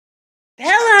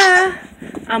Bella,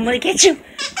 I'm gonna get you.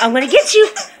 I'm gonna get you.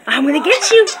 I'm gonna get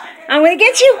you. I'm gonna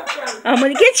get you. I'm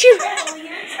gonna get you. Well, you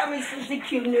didn't tell me Susie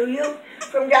Q knew you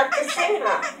from Dr.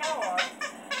 Sinha. No,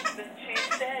 but she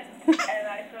said, and I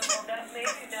said,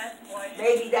 well,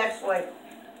 maybe that's why.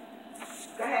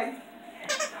 Go ahead.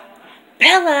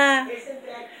 Bella, Isn't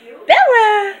that cute?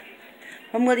 Bella,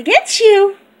 I'm gonna get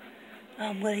you.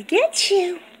 I'm gonna get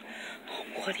you.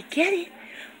 I'm gonna get it.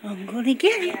 I'm gonna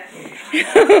get it.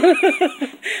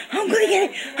 I'm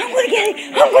gonna get it.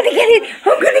 I'm gonna get it.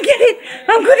 I'm gonna get it.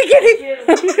 I'm gonna get it.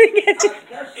 I'm gonna get it.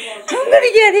 I'm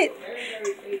gonna get it. I'm gonna get it.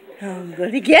 I'm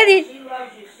gonna get it. She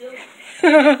loves you, Sue.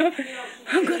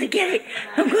 I'm gonna get it.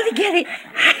 I'm gonna get it.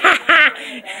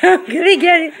 I'm gonna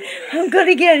get it. I'm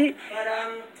gonna get it. But,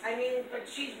 I mean, but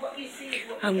she's what you see is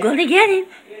what I'm you gonna get it.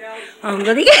 You know, I'm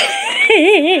gonna get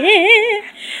it.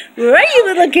 Where are you,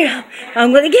 little girl?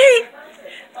 I'm gonna get it.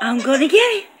 I'm gonna get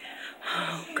it.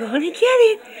 I'm gonna get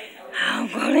it. I'm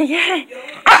gonna get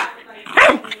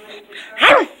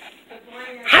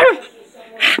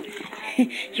it.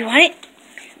 You want it?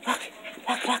 Look,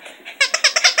 look, look.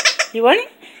 You want it?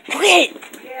 Go get it.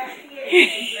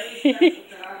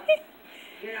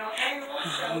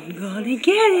 I'm gonna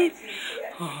get it.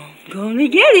 I'm gonna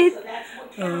get it.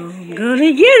 I'm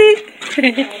gonna get it.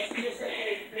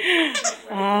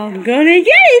 I'm gonna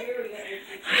get it.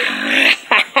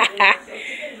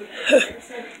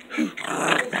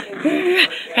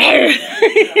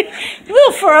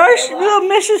 Little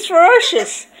Mrs.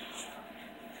 Ferocious.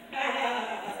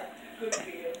 good for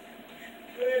you.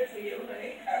 Good for you,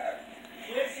 honey.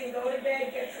 Listen, go to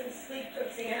bed, get some sleep,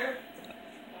 Tootsie, huh?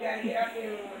 You gotta get up in the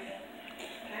morning.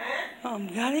 Huh? I'm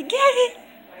gonna get it. I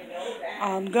know that.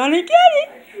 I'm gonna get it.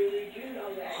 I truly do know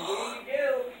that. Yeah, you do.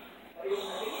 Oh, you're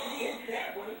gonna get into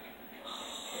that one. I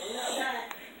know that.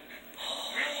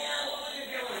 I know what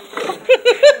you're doing.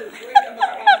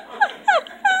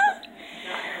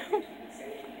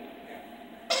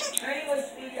 Anyway,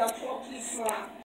 sweetie, I'll talk to you tomorrow.